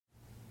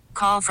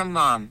Call from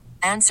mom.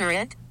 Answer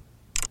it.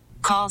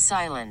 Call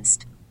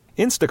silenced.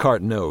 Instacart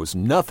knows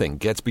nothing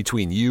gets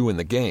between you and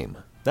the game.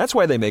 That's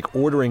why they make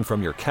ordering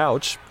from your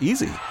couch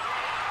easy.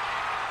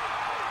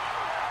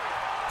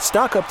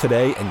 Stock up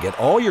today and get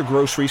all your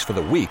groceries for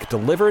the week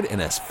delivered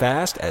in as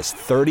fast as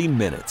 30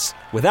 minutes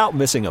without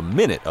missing a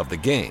minute of the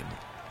game.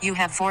 You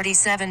have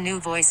 47 new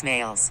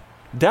voicemails.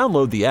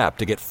 Download the app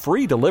to get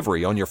free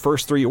delivery on your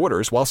first 3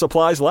 orders while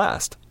supplies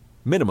last.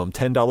 Minimum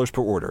 $10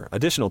 per order.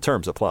 Additional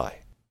terms apply.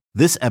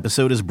 This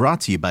episode is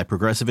brought to you by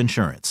Progressive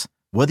Insurance.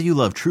 Whether you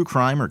love true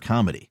crime or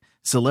comedy,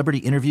 celebrity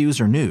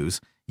interviews or news,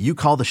 you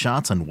call the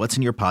shots on what's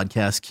in your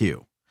podcast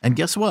queue. And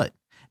guess what?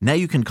 Now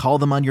you can call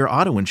them on your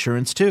auto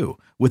insurance too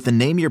with the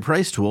Name Your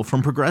Price tool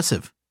from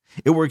Progressive.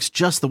 It works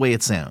just the way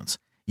it sounds.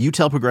 You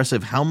tell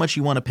Progressive how much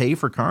you want to pay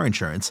for car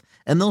insurance,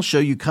 and they'll show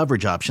you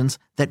coverage options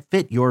that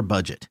fit your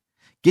budget.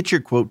 Get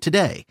your quote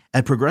today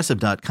at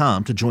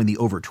Progressive.com to join the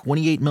over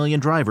 28 million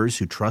drivers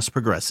who trust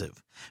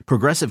Progressive.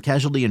 Progressive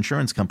Casualty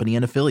Insurance Company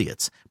and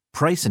Affiliates.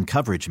 Price and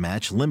coverage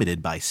match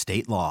limited by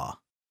state law.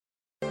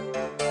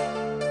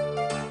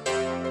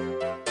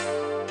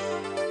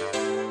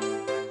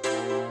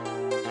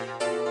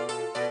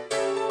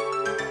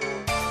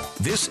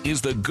 This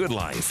is The Good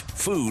Life.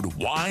 Food,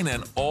 wine,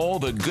 and all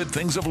the good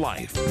things of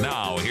life.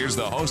 Now, here's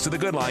the host of The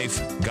Good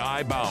Life,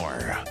 Guy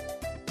Bauer.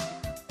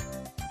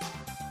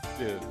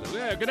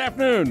 Yeah, good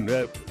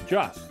afternoon.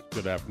 Just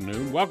good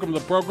afternoon. Welcome to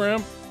the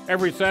program.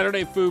 Every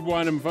Saturday, food,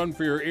 wine, and fun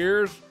for your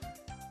ears.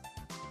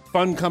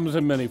 Fun comes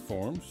in many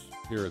forms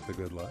here at The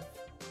Good Life.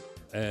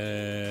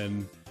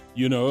 And,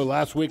 you know,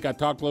 last week I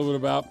talked a lot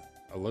about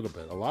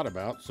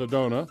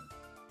Sedona,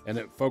 and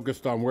it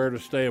focused on where to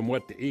stay and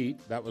what to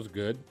eat. That was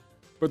good.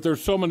 But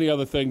there's so many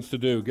other things to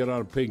do. Get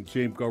on a pink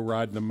Jeep, go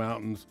ride in the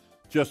mountains,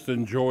 just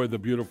enjoy the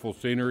beautiful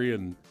scenery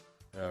and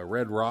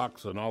red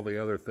rocks and all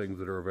the other things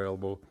that are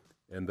available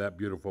in that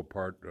beautiful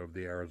part of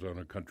the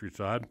Arizona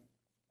countryside.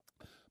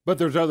 But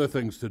there's other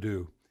things to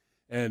do.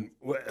 And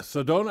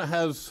Sedona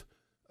has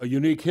a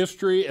unique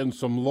history and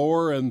some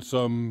lore and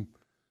some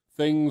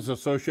things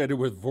associated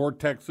with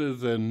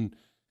vortexes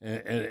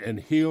and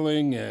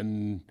healing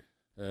and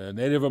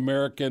Native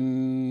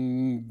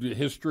American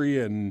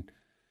history. And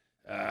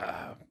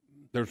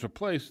there's a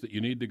place that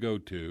you need to go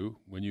to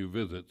when you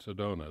visit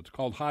Sedona. It's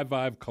called High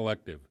Vibe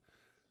Collective.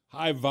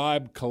 High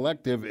Vibe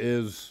Collective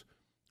is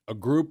a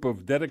group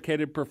of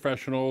dedicated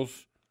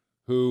professionals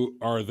who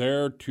are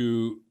there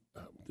to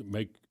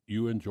make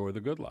you enjoy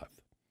the good life,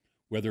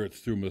 whether it's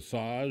through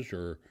massage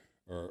or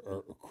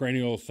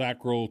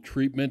CranioSacral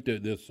treatment,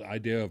 this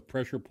idea of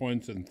pressure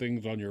points and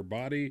things on your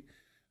body.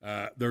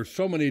 There's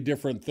so many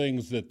different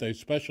things that they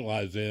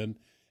specialize in,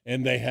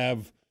 and they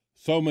have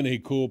so many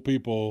cool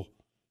people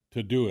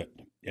to do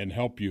it and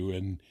help you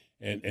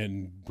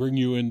and bring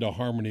you into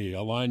harmony,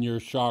 align your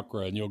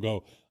chakra, and you'll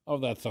go, oh,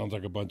 that sounds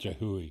like a bunch of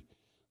hooey.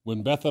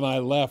 When Beth and I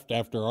left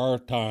after our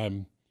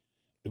time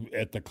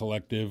at the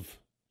collective,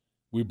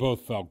 we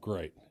both felt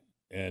great,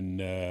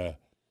 and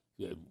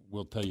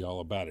we'll tell you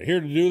all about it. Here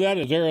to do that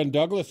is Aaron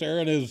Douglas.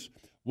 Aaron is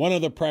one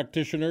of the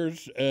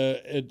practitioners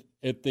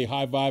at the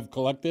High Vibe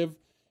Collective,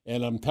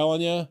 and I'm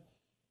telling you,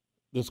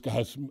 this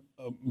guy's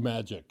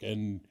magic.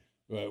 And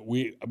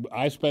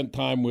I spent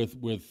time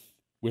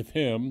with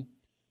him.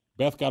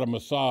 Beth got a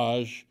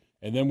massage,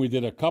 and then we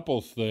did a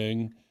couples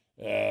thing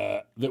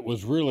that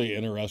was really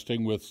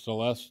interesting with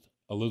Celeste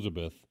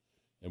Elizabeth,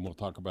 and we'll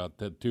talk about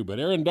that too. But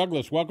Aaron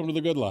Douglas, welcome to The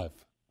Good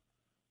Life.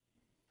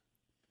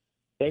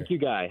 Thank you,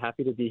 Guy.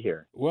 Happy to be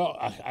here. Well,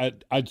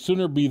 I'd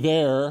sooner be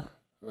there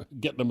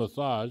getting a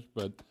massage,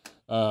 but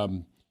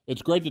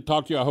it's great to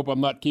talk to you. I hope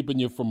I'm not keeping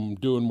you from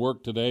doing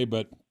work today,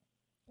 but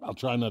I'll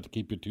try not to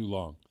keep you too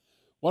long.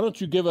 Why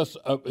don't you give us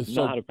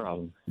not a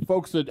problem.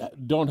 Folks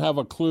that don't have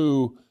a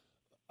clue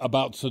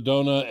about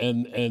Sedona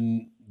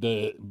and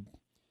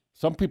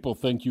some people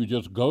think you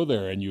just go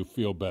there and you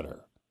feel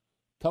better.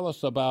 Tell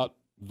us about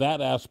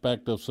that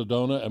aspect of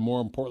Sedona, and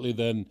more importantly,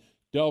 then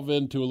delve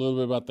into a little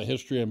bit about the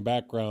history and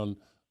background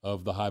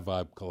of the High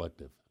Vibe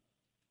Collective.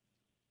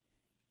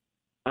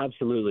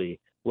 Absolutely.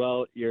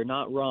 Well, you're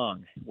not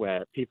wrong.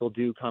 Where people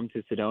do come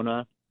to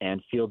Sedona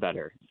and feel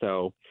better.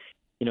 So,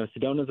 you know,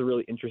 Sedona is a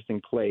really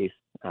interesting place.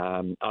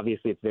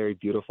 Obviously, it's very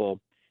beautiful.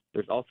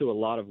 There's also a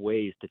lot of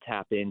ways to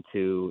tap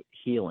into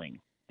healing.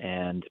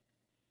 And,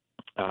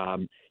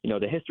 you know,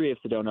 the history of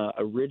Sedona,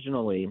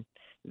 originally,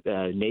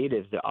 the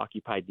natives that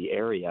occupied the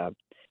area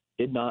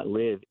did not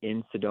live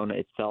in Sedona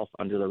itself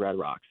under the Red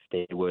Rocks.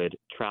 They would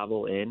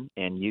travel in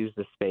and use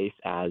the space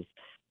as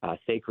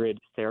sacred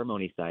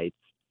ceremony sites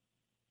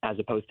as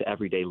opposed to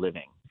everyday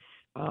living.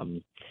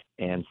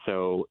 And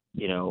so,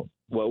 you know,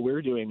 what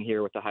we're doing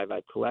here with the High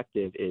Vibe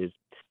Collective is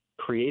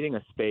creating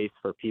a space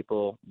for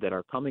people that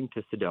are coming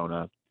to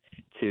Sedona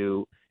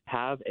to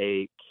have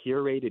a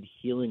curated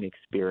healing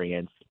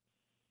experience.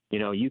 You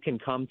know, you can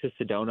come to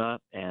Sedona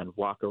and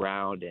walk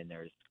around, and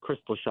there's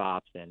crystal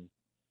shops and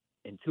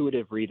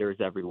intuitive readers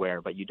everywhere,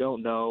 but you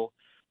don't know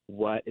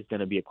what is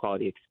going to be a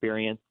quality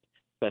experience,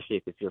 especially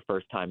if it's your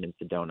first time in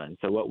Sedona. And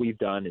so what we've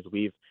done is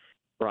we've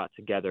brought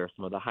together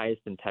some of the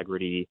highest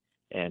integrity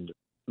and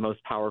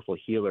most powerful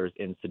healers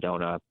in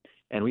Sedona.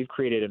 And we've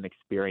created an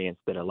experience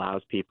that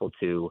allows people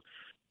to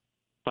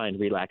find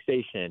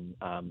relaxation,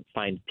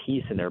 find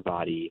peace in their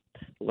body,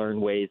 learn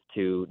ways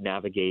to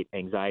navigate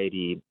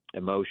anxiety,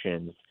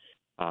 emotions,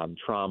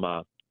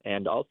 trauma,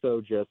 and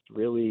also just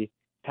really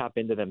tap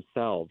into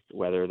themselves,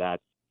 whether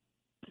that's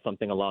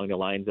something along the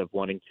lines of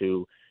wanting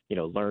to,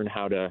 learn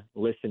how to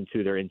listen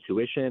to their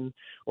intuition,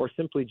 or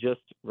simply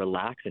just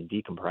relax and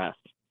decompress.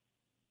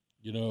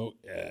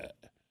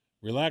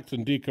 Relax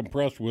and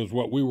decompress was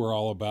what we were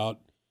all about,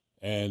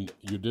 and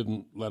you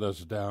didn't let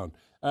us down.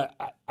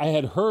 I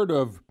had heard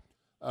of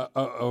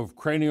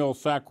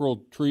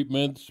CranioSacral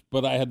treatments,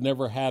 but I had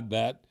never had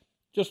that.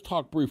 Just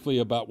talk briefly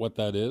about what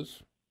that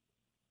is.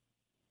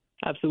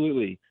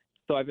 Absolutely.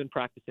 So I've been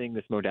practicing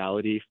this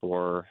modality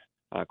for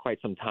quite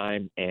some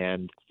time,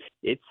 and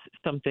it's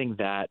something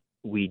that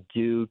we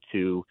do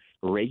to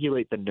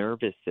regulate the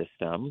nervous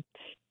system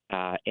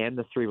and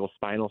the cerebral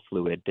spinal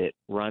fluid that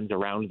runs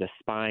around the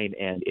spine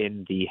and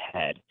in the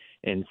head.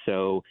 And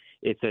so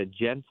it's a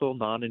gentle,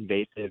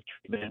 non-invasive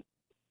treatment,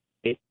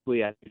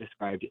 basically, as you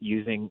described,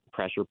 using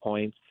pressure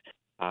points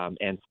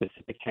and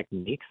specific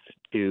techniques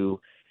to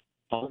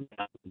calm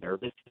down the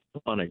nervous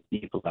system on a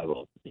deep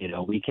level.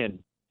 We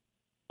can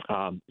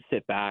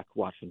sit back,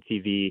 watch some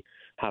TV,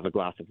 have a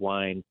glass of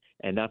wine,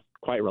 and that's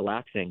quite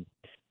relaxing.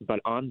 But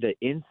on the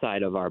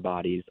inside of our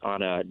bodies,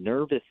 on a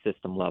nervous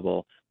system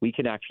level, we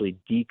can actually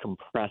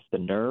decompress the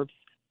nerves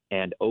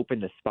and open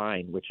the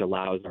spine, which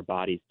allows our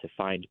bodies to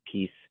find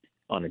peace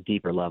on a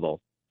deeper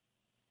level.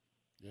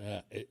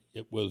 Yeah,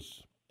 it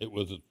was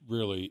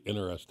really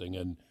interesting.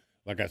 And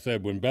like I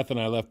said, when Beth and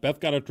I left, Beth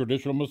got a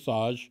traditional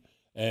massage,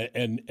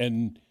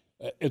 and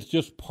it's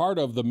just part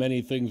of the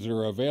many things that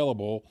are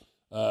available.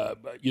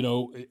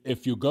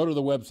 If you go to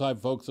the website,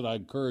 folks, and I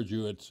encourage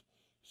you, it's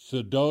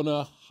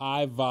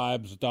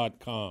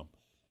SedonaHighVibes.com.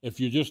 If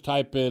you just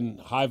type in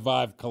High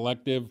Vibe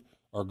Collective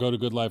or go to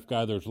Good Life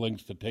Guy, there's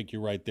links to take you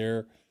right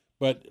there.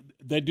 But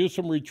they do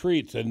some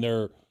retreats, and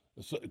they're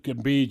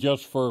can be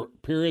just for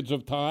periods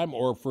of time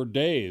or for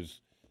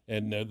days.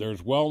 And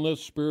there's wellness,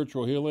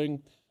 spiritual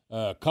healing,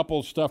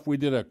 couples stuff. We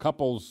did a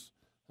couples.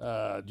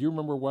 Do you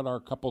remember what our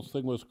couples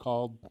thing was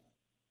called?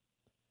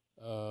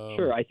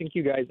 Sure. I think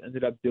you guys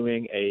ended up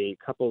doing a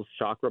couples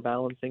chakra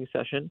balancing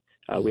session.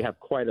 We have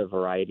quite a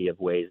variety of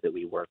ways that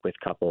we work with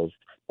couples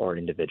or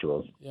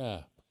individuals.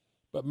 Yeah.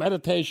 But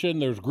meditation,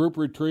 there's group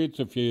retreats.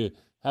 If you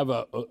have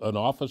an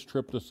office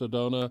trip to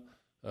Sedona,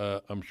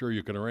 I'm sure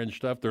you can arrange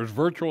stuff. There's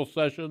virtual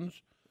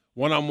sessions,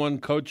 one-on-one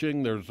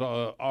coaching. There's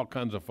all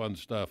kinds of fun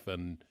stuff.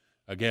 And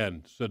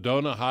again,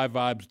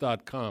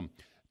 SedonaHighVibes.com.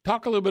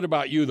 Talk a little bit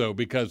about you, though,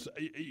 because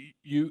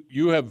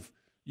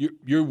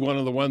you're one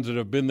of the ones that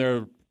have been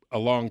there a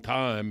long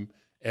time,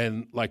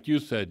 and like you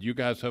said, you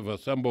guys have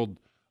assembled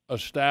a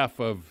staff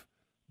of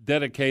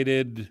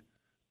dedicated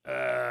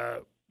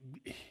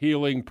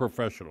healing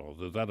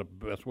professionals. Is that the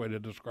best way to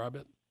describe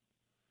it?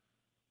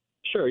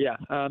 Sure, yeah.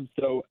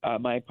 So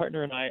my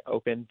partner and I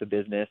opened the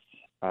business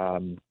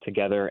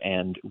together,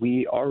 and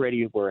we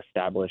already were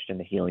established in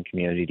the healing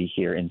community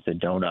here in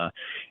Sedona.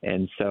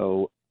 And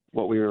so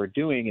what we were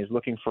doing is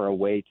looking for a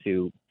way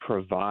to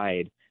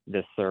provide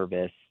the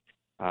service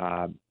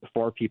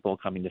for people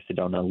coming to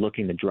Sedona,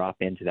 looking to drop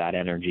into that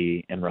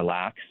energy and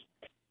relax.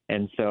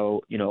 And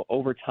so,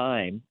 over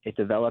time, it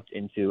developed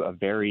into a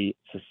very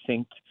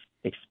succinct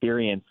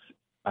experience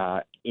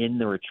in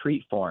the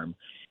retreat form.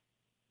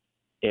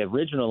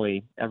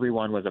 Originally,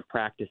 everyone was a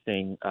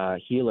practicing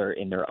healer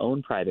in their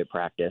own private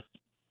practice.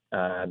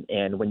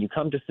 And when you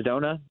come to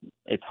Sedona,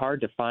 it's hard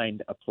to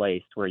find a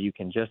place where you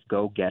can just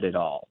go get it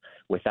all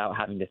without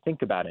having to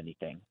think about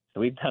anything. So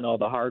we've done all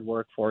the hard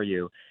work for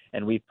you,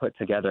 and we've put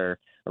together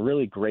a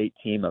really great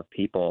team of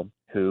people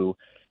who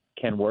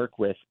can work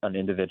with an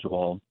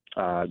individual.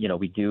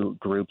 We do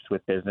groups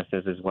with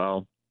businesses as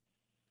well,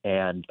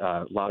 and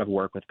a lot of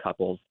work with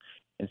couples.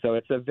 And so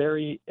it's a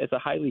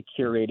highly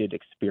curated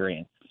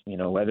experience.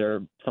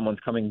 Whether someone's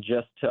coming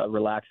just to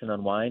relax and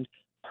unwind,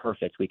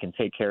 perfect. We can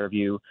take care of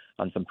you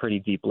on some pretty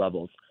deep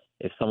levels.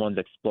 If someone's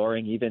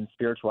exploring even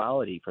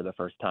spirituality for the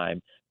first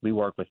time, we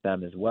work with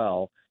them as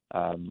well.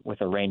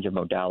 With a range of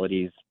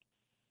modalities,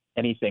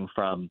 anything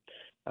from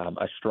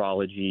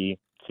astrology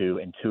to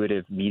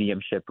intuitive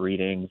mediumship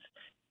readings,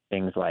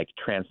 things like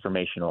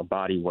transformational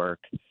body work,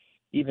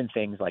 even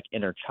things like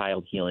inner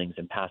child healings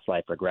and past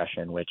life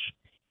regression, which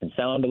can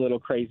sound a little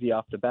crazy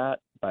off the bat,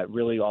 but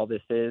really all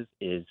this is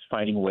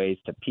finding ways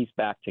to piece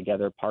back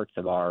together parts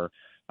of our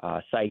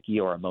psyche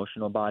or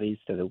emotional bodies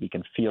so that we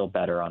can feel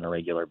better on a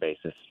regular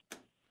basis.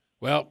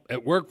 Well,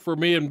 it worked for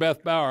me and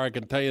Beth Bauer, I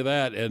can tell you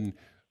that. And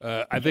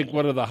I think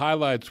one of the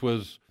highlights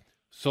was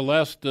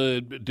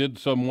Celeste did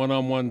some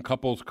one-on-one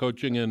couples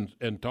coaching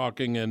and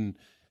talking. And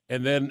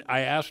then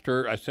I asked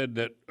her, I said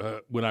that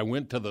when I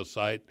went to the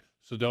site,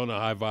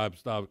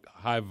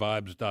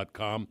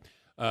 SedonaHighVibes.com,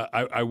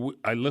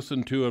 I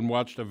listened to and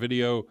watched a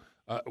video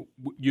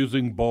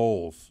using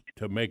bowls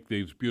to make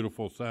these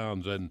beautiful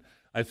sounds. And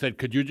I said,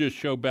 could you just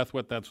show Beth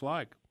what that's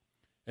like?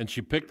 And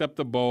she picked up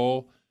the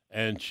bowl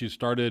and she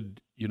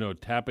started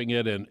tapping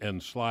it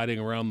and sliding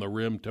around the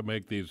rim to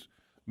make these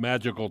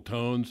magical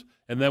tones.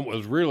 And then what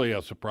was really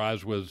a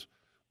surprise was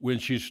when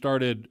she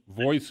started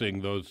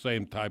voicing those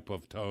same type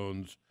of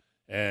tones,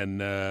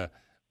 and I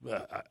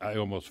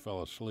almost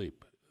fell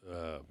asleep,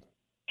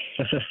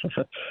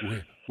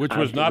 which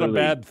was not a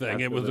bad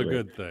thing. Absolutely. It was a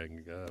good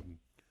thing.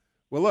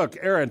 Well, look,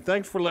 Aaron,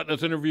 thanks for letting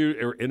us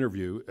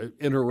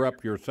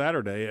interrupt your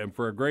Saturday, and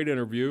for a great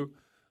interview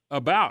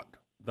about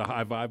the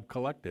High Vibe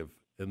Collective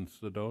in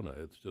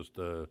Sedona. It's just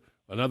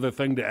another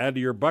thing to add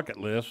to your bucket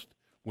list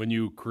when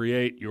you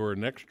create your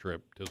next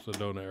trip to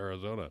Sedona,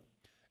 Arizona.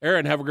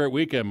 Aaron, have a great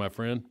weekend, my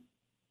friend.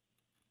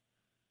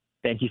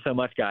 Thank you so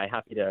much, Guy.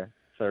 Happy to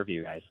serve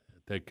you guys.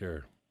 Take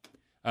care.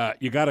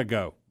 You got to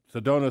go.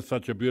 Sedona is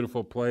such a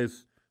beautiful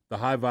place. The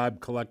High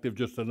Vibe Collective,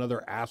 just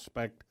another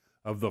aspect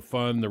of the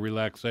fun, the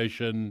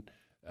relaxation,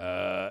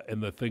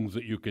 and the things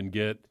that you can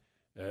get.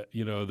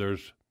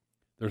 There's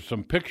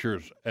some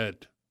pictures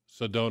at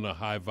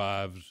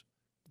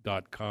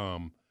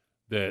SedonaHighVibes.com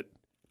that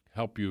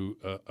help you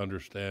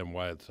understand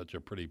why it's such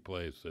a pretty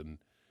place. And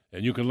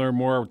you can learn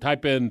more.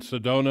 Type in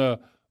Sedona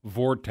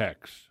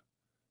Vortex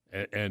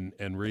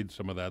and read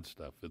some of that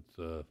stuff. It's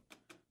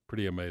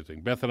pretty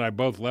amazing. Beth and I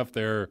both left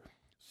there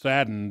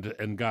saddened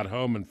and got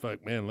home and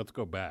thought, man, let's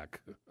go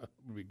back. It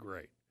would be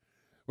great.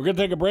 We're going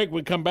to take a break. When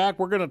we come back,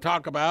 we're going to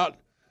talk about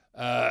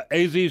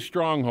AZ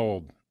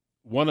Stronghold,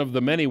 one of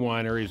the many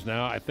wineries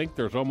now. I think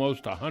there's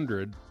almost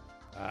 100.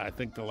 I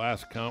think the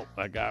last count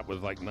I got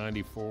was like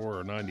 94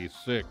 or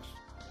 96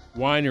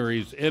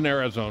 wineries in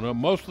Arizona,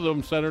 most of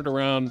them centered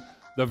around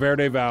the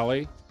Verde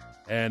Valley.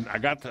 And I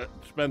got to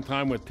spend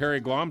time with Terry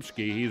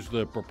Glomsky. He's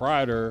the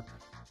proprietor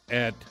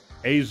at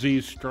AZ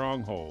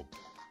Stronghold.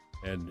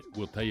 And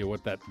we'll tell you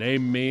what that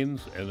name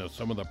means and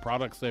some of the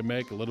products they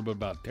make, a little bit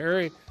about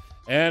Terry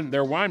and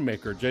their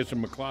winemaker,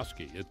 Jason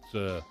McCloskey.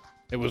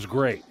 It was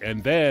great.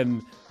 And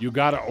then you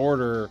got to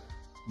order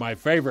my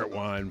favorite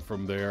wine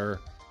from there.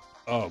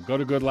 Oh, go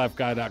to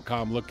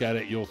goodlifeguy.com, look at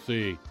it, you'll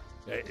see.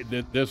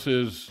 This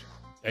is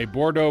a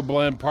Bordeaux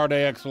blend, par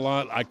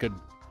d'excellence. I could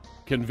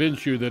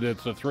convince you that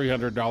it's a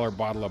 $300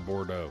 bottle of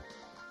Bordeaux.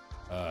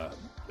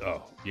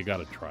 You got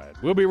to try it.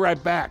 We'll be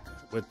right back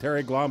with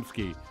Terry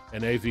Glomsky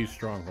and AZ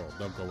Stronghold.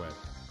 Don't go away.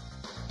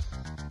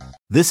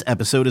 This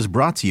episode is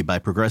brought to you by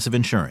Progressive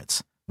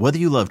Insurance. Whether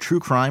you love true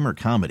crime or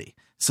comedy,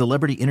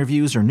 celebrity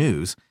interviews or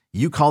news,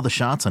 you call the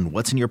shots on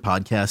what's in your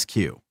podcast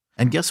queue.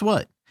 And guess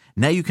what?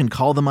 Now you can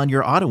call them on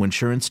your auto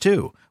insurance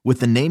too with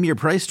the Name Your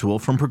Price tool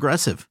from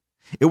Progressive.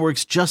 It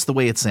works just the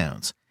way it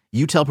sounds.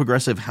 You tell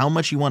Progressive how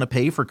much you want to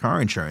pay for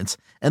car insurance,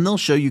 and they'll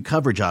show you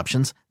coverage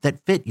options that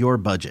fit your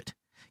budget.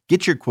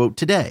 Get your quote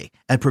today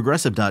at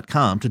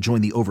Progressive.com to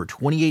join the over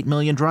 28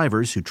 million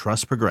drivers who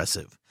trust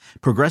Progressive.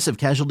 Progressive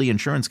Casualty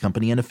Insurance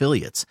Company and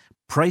Affiliates.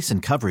 Price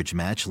and coverage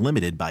match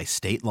limited by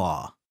state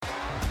law.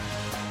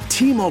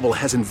 T-Mobile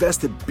has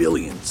invested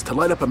billions to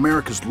light up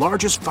America's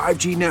largest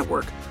 5G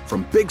network,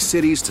 from big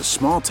cities to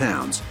small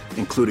towns,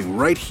 including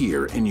right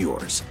here in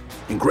yours.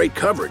 And great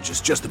coverage is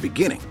just the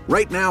beginning.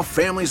 Right now,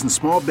 families and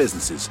small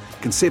businesses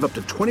can save up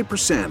to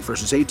 20%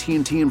 versus AT&T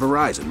and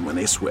Verizon when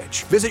they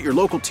switch. Visit your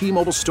local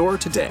T-Mobile store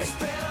today.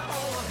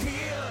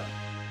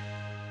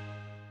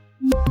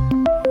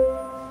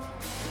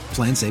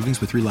 Plan savings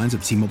with 3 lines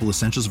of T-Mobile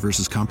Essentials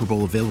versus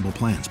comparable available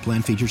plans.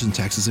 Plan features and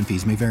taxes and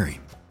fees may vary.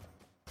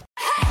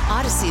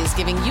 Odyssey is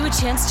giving you a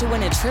chance to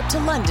win a trip to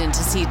London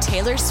to see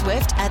Taylor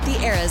Swift at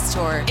the Eras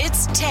Tour.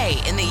 It's Tay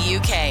in the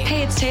UK.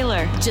 Hey, it's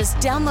Taylor. Just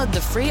download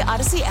the free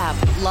Odyssey app,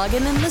 log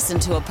in and listen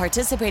to a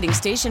participating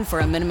station for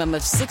a minimum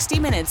of 60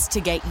 minutes to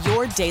get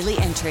your daily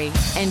entry.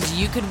 And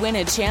you could win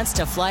a chance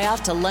to fly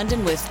off to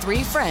London with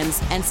 3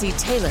 friends and see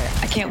Taylor.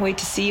 I can't wait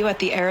to see you at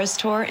the Eras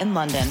Tour in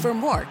London. For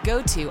more,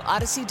 go to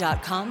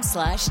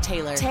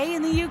odyssey.com/Taylor. Tay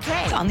in the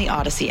UK. On the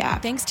Odyssey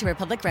app. Thanks to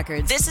Republic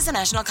Records. This is a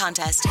national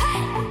contest.